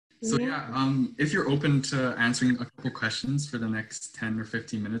So yeah, if you're open to answering a couple questions for the next 10 or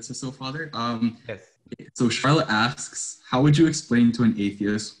 15 minutes or so, Father. Yes. So Charlotte asks, how would you explain to an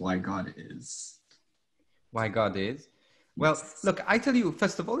atheist why God is? Why God is? Well, Yes. look, I tell you,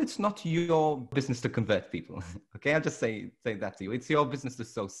 first of all, it's not your business to convert people. Okay, I'll just say that to you. It's your business to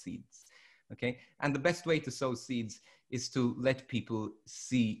sow seeds. Okay, and the best way to sow seeds is to let people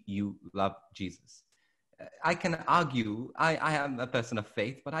see you love Jesus. I can argue, I am a person of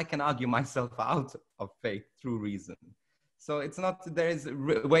faith, but I can argue myself out of faith through reason. So it's not, there is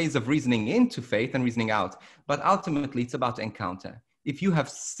ways of reasoning into faith and reasoning out, but ultimately it's about encounter. If you have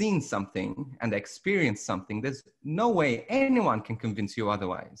seen something and experienced something, there's no way anyone can convince you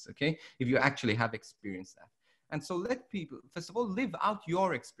otherwise, okay? If you actually have experienced that. And so let people, first of all, live out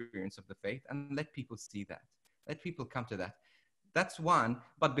your experience of the faith and let people see that. Let people come to that. That's one.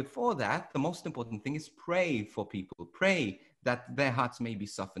 But before that, the most important thing is pray for people. Pray that their hearts may be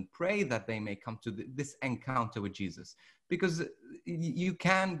softened. Pray that they may come to this encounter with Jesus. Because you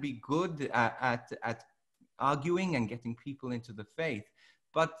can be good at arguing and getting people into the faith.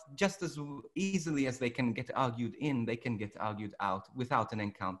 But just as easily as they can get argued in, they can get argued out without an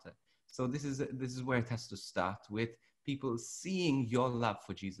encounter. So this is where it has to start, with people seeing your love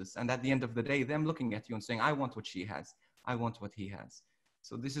for Jesus. And at the end of the day, them looking at you and saying, I want what she has. I want what he has.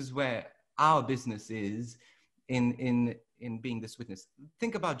 So this is where our business is in being this witness.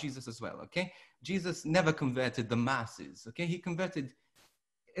 Think about Jesus as well, okay? Jesus never converted the masses, okay? He converted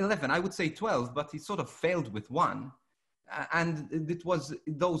 11, I would say 12, but he sort of failed with one. And it was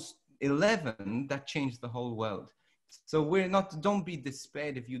those 11 that changed the whole world. So don't be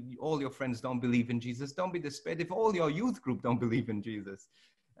despaired if all your friends don't believe in Jesus. Don't be despaired if all your youth group don't believe in Jesus.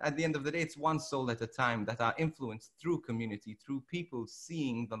 At the end of the day, it's one soul at a time that are influenced through community, through people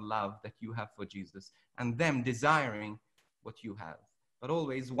seeing the love that you have for Jesus and them desiring what you have. But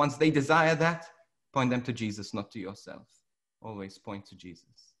always, once they desire that, point them to Jesus, not to yourself. Always point to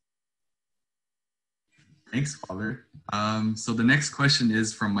Jesus. Thanks, Father. So the next question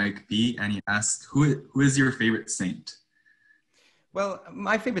is from Mike B, and he asks, who is your favorite saint? Well,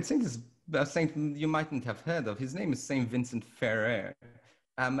 my favorite saint is a saint you mightn't have heard of. His name is Saint Vincent Ferrer.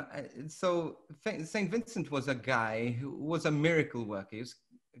 So Saint Vincent was a guy who was a miracle worker. He was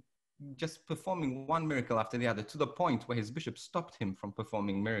just performing one miracle after the other, to the point where his bishop stopped him from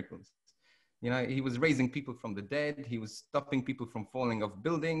performing miracles. You know, he was raising people from the dead. He was stopping people from falling off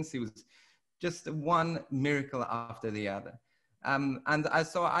buildings. He was just one miracle after the other. And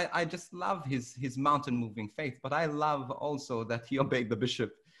I just love his mountain moving faith, but I love also that he obeyed the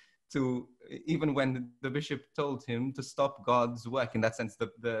bishop even when the bishop told him to stop God's work, in that sense,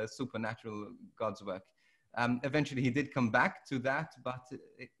 the supernatural God's work. Eventually he did come back to that, but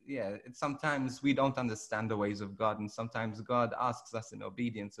sometimes we don't understand the ways of God, and sometimes God asks us in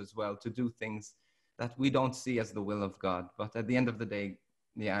obedience as well to do things that we don't see as the will of God. But at the end of the day,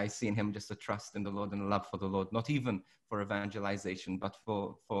 I see in him just a trust in the Lord and a love for the Lord, not even for evangelization, but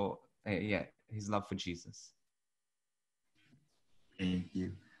for his love for Jesus. Thank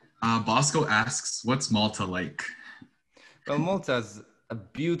you. Bosco asks, what's Malta like? Well, Malta's a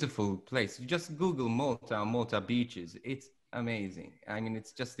beautiful place. You just Google Malta beaches. It's amazing. I mean,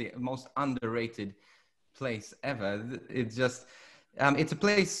 it's just the most underrated place ever. It's just, it's a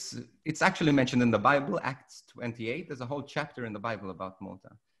place, it's actually mentioned in the Bible, Acts 28. There's a whole chapter in the Bible about Malta.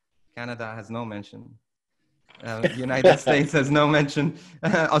 Canada has no mention. United States has no mention.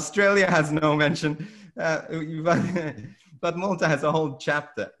 Australia has no mention. But Malta has a whole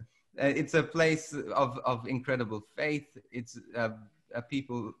chapter. It's a place of incredible faith. It's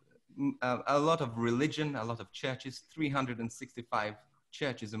people, a lot of religion, a lot of churches, 365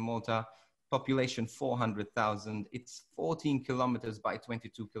 churches in Malta, population 400,000. It's 14 kilometers by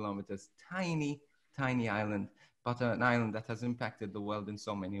 22 kilometers, tiny, tiny island, but an island that has impacted the world in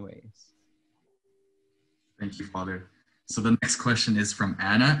so many ways. Thank you, Father. So the next question is from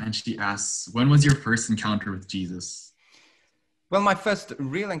Anna, and she asks, when was your first encounter with Jesus? Well, my first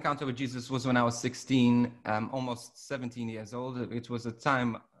real encounter with Jesus was when I was 16, almost 17 years old. It was a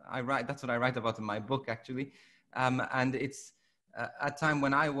time that's what I write about in my book, actually. And it's a time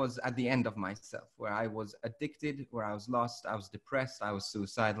when I was at the end of myself, where I was addicted, where I was lost, I was depressed, I was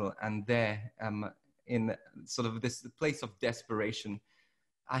suicidal. And there, in sort of this place of desperation,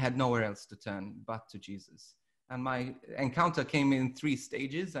 I had nowhere else to turn but to Jesus. And my encounter came in 3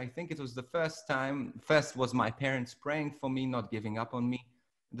 stages. I think it was the first was my parents praying for me, not giving up on me.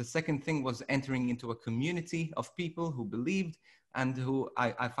 The second thing was entering into a community of people who believed and who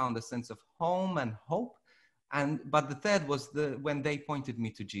I found a sense of home and hope. But the third was when they pointed me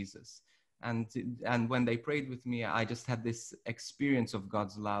to Jesus. And when they prayed with me, I just had this experience of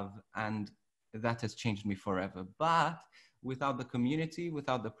God's love, and that has changed me forever. But without the community,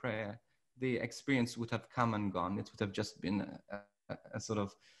 without the prayer, the experience would have come and gone. It would have just been a sort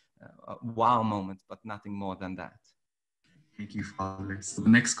of a wow moment, but nothing more than that. Thank you, Father. So the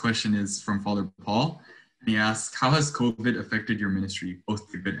next question is from Father Paul. And he asks, how has COVID affected your ministry,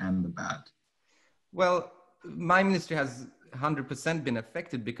 both the good and the bad? Well, my ministry has 100% been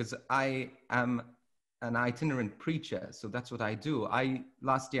affected because I am an itinerant preacher. So that's what I do.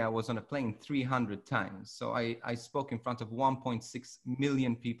 Last year I was on a plane 300 times. So I spoke in front of 1.6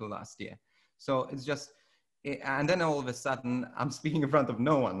 million people last year. So it's just, and then all of a sudden I'm speaking in front of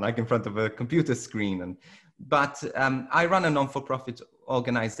no one, like in front of a computer screen. But I run a non-for-profit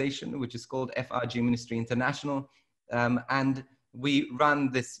organization, which is called FRG Ministry International. And we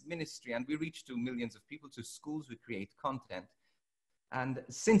run this ministry and we reach to millions of people, to schools, we create content. And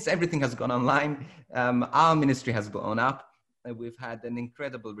since everything has gone online, our ministry has blown up. We've had an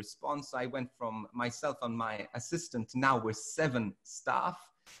incredible response. I went from myself and my assistant, now we're 7 staff.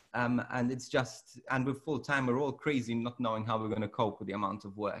 And it's just, and we're full-time, we're all crazy, not knowing how we're going to cope with the amount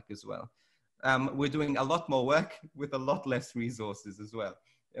of work as well. We're doing a lot more work with a lot less resources as well.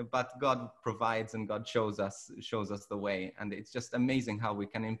 But God provides and God shows us the way. And it's just amazing how we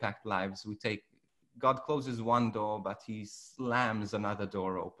can impact lives. God closes one door, but he slams another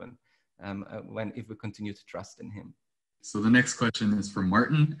door open if we continue to trust in him. So the next question is from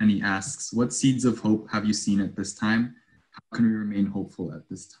Martin, and he asks, what seeds of hope have you seen at this time? How can we remain hopeful at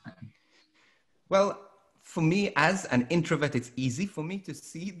this time? Well, for me, as an introvert, it's easy for me to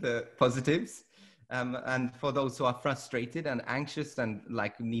see the positives. And for those who are frustrated and anxious and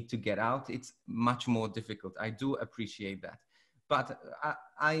like need to get out, it's much more difficult. I do appreciate that. But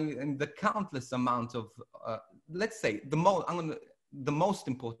the countless amount of, let's say, the most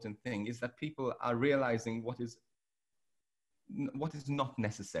important thing is that people are realizing what is not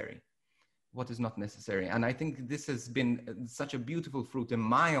necessary. What is not necessary. And I think this has been such a beautiful fruit in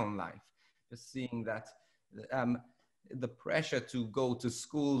my own life, just seeing that the pressure to go to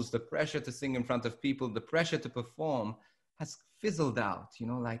schools, the pressure to sing in front of people, the pressure to perform has fizzled out,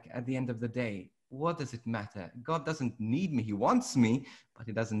 like at the end of the day. What does it matter? God doesn't need me. He wants me, but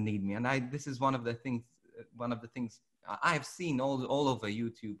he doesn't need me. And this is one of the things I've seen all over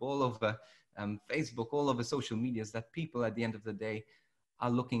YouTube, all over Facebook, all over social media, is that people at the end of the day are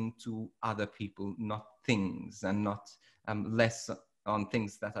looking to other people, not things, and not less on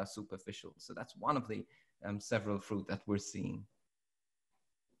things that are superficial. So that's one of the several fruit that we're seeing.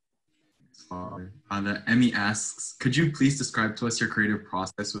 Father. Emmy asks, could you please describe to us your creative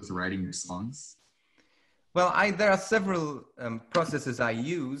process with writing your songs? Well, there are several processes I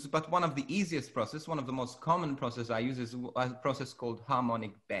use, but one of the easiest process, one of the most common process I use is a process called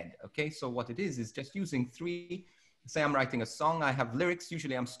harmonic bed. Okay, so what it is just using 3, say I'm writing a song, I have lyrics,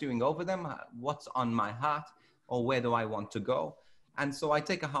 usually I'm stewing over them, what's on my heart, or where do I want to go? And so I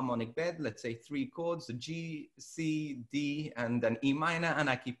take a harmonic bed, let's say 3 chords, a G, C, D, and an E minor, and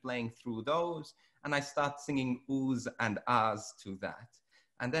I keep playing through those, and I start singing oohs and ahs to that.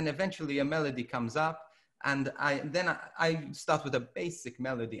 And then eventually a melody comes up, and I start with a basic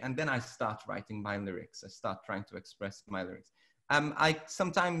melody, and then I start writing my lyrics. I start trying to express my lyrics. I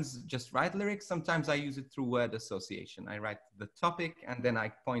sometimes just write lyrics, sometimes I use it through word association. I write the topic, and then I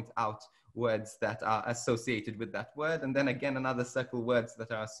point out words that are associated with that word, and then again another circle words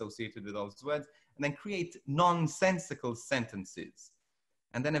that are associated with those words, and then create nonsensical sentences.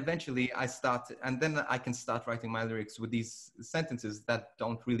 And then eventually I can start writing my lyrics with these sentences that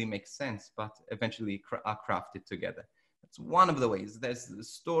don't really make sense, but eventually are crafted together. That's one of the ways. There's the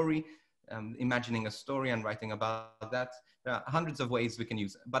story, imagining a story and writing about that. There are hundreds of ways we can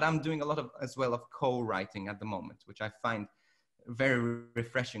use it, but I'm doing a lot as well of co-writing at the moment, which I find very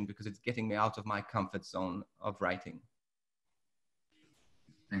refreshing because it's getting me out of my comfort zone of writing.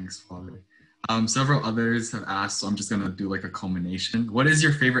 Thanks, Father. Several others have asked, so I'm just going to do like a culmination. What is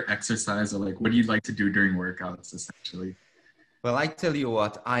your favorite exercise, or like what do you like to do during workouts, essentially? Well, I tell you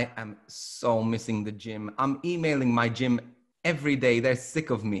what, I am so missing the gym. I'm emailing my gym every day. They're sick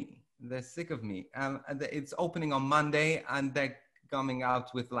of me. It's opening on Monday, and they're coming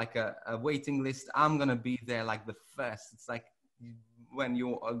out with like a waiting list. I'm going to be there like the first. It's like when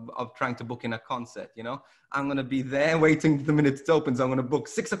you are trying to book in a concert, I'm going to be there waiting the minute it opens. I'm going to book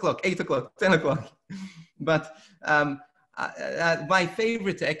 6 o'clock, 8 o'clock, 10 o'clock. But my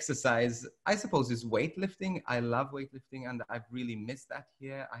favorite exercise, I suppose, is weightlifting. I love weightlifting, and I've really missed that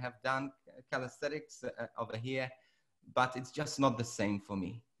here. I have done calisthenics over here, but it's just not the same for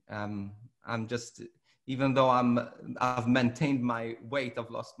me. even though I've maintained my weight, I've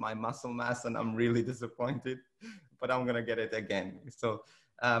lost my muscle mass, and I'm really disappointed, but I'm gonna get it again. So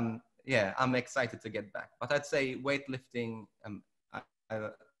yeah, I'm excited to get back. But I'd say weightlifting, I, I,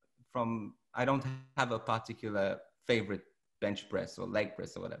 I don't have a particular favorite bench press or leg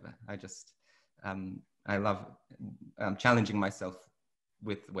press or whatever. I love challenging myself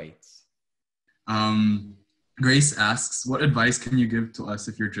with weights. Grace asks, what advice can you give to us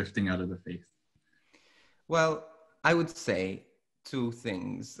if you're drifting out of the faith? Well, I would say two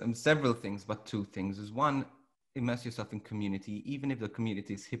things, several things, but two things is one, immerse yourself in community, even if the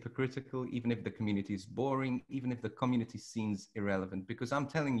community is hypocritical, even if the community is boring, even if the community seems irrelevant, because I'm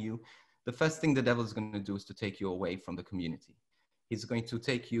telling you, the first thing the devil is going to do is to take you away from the community. He's going to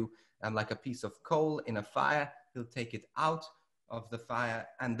take you like a piece of coal in a fire. He'll take it out of the fire,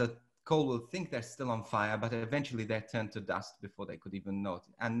 and the coal will think they're still on fire, but eventually they're turned to dust before they could even know it.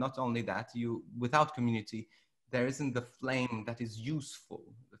 And not only that, without community, there isn't the flame that is useful,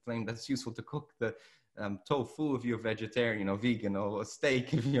 the flame that's useful to cook the tofu if you're vegetarian or vegan, or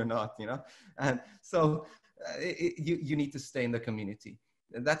steak if you're not, And so you need to stay in the community.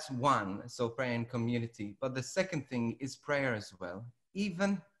 That's one, so prayer and community. But the second thing is prayer as well.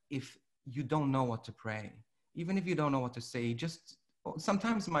 Even if you don't know what to pray, even if you don't know what to say,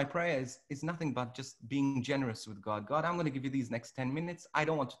 sometimes my prayer is nothing but just being generous with God. God, I'm going to give you these next 10 minutes. I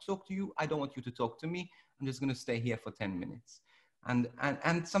don't want to talk to you. I don't want you to talk to me. I'm just going to stay here for 10 minutes. And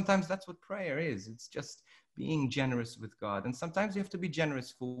sometimes that's what prayer is. It's just being generous with God. And sometimes you have to be generous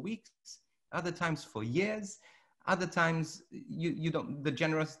for weeks, other times for years. Other times you don't, the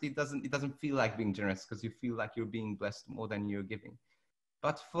generosity doesn't feel like being generous because you feel like you're being blessed more than you're giving.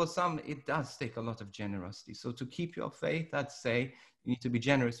 But for some, it does take a lot of generosity. So to keep your faith, I'd say you need to be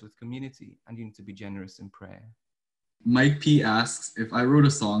generous with community, and you need to be generous in prayer. Mike P asks, if I wrote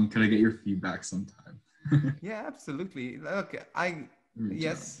a song, could I get your feedback sometime? Yeah, absolutely. Look,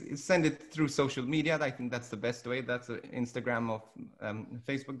 yes, send it through social media. I think that's the best way. That's Instagram or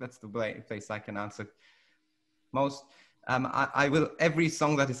Facebook. That's the place I can answer most. I will, every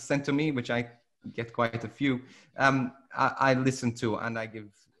song that is sent to me, which I get quite a few, I listen to and I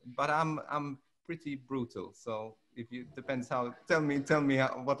give, but I'm pretty brutal. So depends how, tell me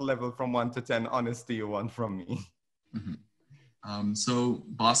what level from 1 to 10 honesty you want from me. Mm-hmm. So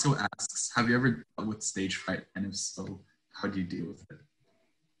Bosco asks, have you ever dealt with stage fright? And if so, how do you deal with it?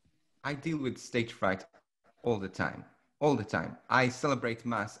 I deal with stage fright all the time. I celebrate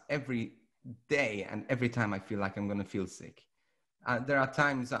Mass every day, and every time I feel like I'm going to feel sick. There are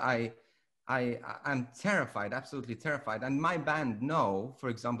times I'm terrified, absolutely terrified. And my band know, for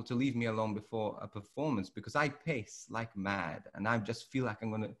example, to leave me alone before a performance because I pace like mad and I just feel like I'm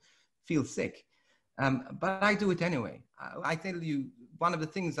going to feel sick. But I do it anyway. I tell you, one of the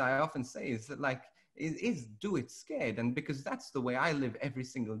things I often say is that is do it scared. And because that's the way I live every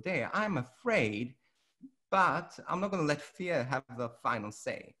single day. I'm afraid, but I'm not going to let fear have the final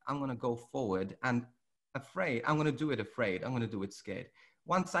say. I'm going to go forward and afraid. I'm going to do it afraid. I'm going to do it scared.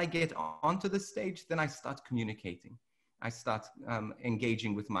 Once I get onto the stage, then I start communicating. I start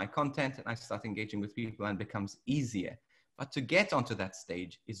engaging with my content, and I start engaging with people, and it becomes easier. But to get onto that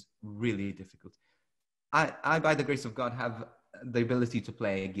stage is really difficult. I, by the grace of God, have the ability to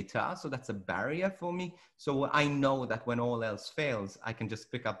play a guitar. So that's a barrier for me. So I know that when all else fails, I can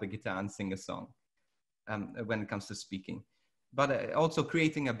just pick up the guitar and sing a song when it comes to speaking. But also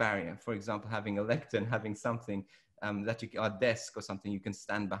creating a barrier, for example, having a lectern, having something that a desk or something you can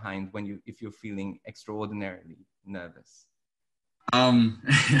stand behind if you're feeling extraordinarily nervous.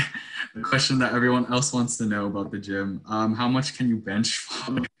 The question that everyone else wants to know about the gym, how much can you bench?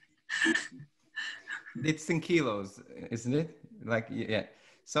 It's in kilos, isn't it? Yeah.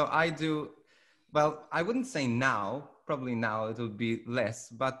 So I do, well, I wouldn't say now, probably now it would be less,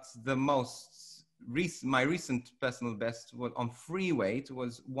 but my recent personal best on free weight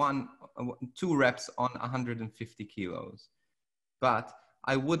was 2 reps on 150 kilos. But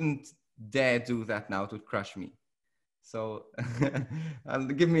I wouldn't dare do that now. It would crush me. So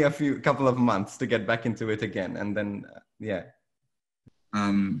give me a couple of months to get back into it again. And then, yeah.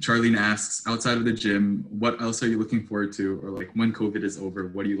 Charlene asks, outside of the gym, what else are you looking forward to? Or when COVID is over,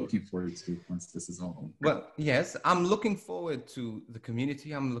 what are you looking forward to once this is all over? Well, yes, I'm looking forward to the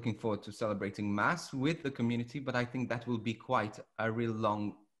community. I'm looking forward to celebrating Mass with the community, but I think that will be quite a real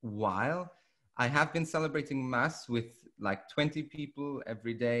long while. I have been celebrating Mass with 20 people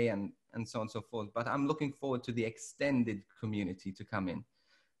every day and so on and so forth, but I'm looking forward to the extended community to come in.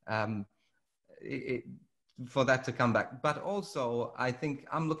 For that to come back. But also, I think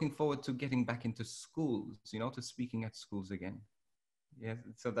I'm looking forward to getting back into schools, to speaking at schools again. Yeah,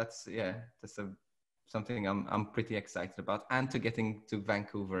 so that's a something I'm pretty excited about, and to getting to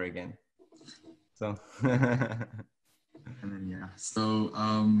Vancouver again. So And then yeah, so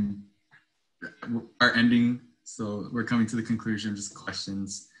our ending. So we're coming to the conclusion, just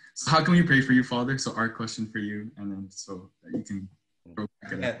questions. So how can we pray for you, Father? So our question for you, and then so that you can go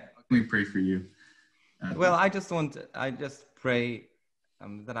back it up. How can we pray for you? Well, I just pray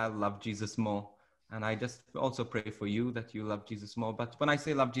that I love Jesus more. And I just also pray for you that you love Jesus more. But when I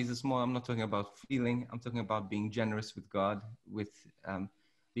say love Jesus more, I'm not talking about feeling. I'm talking about being generous with God, with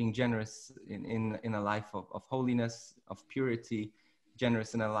being generous in a life of holiness, of purity,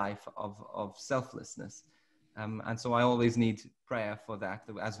 generous in a life of selflessness. And so I always need prayer for that,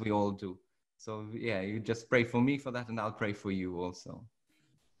 as we all do. So yeah, you just pray for me for that, and I'll pray for you also.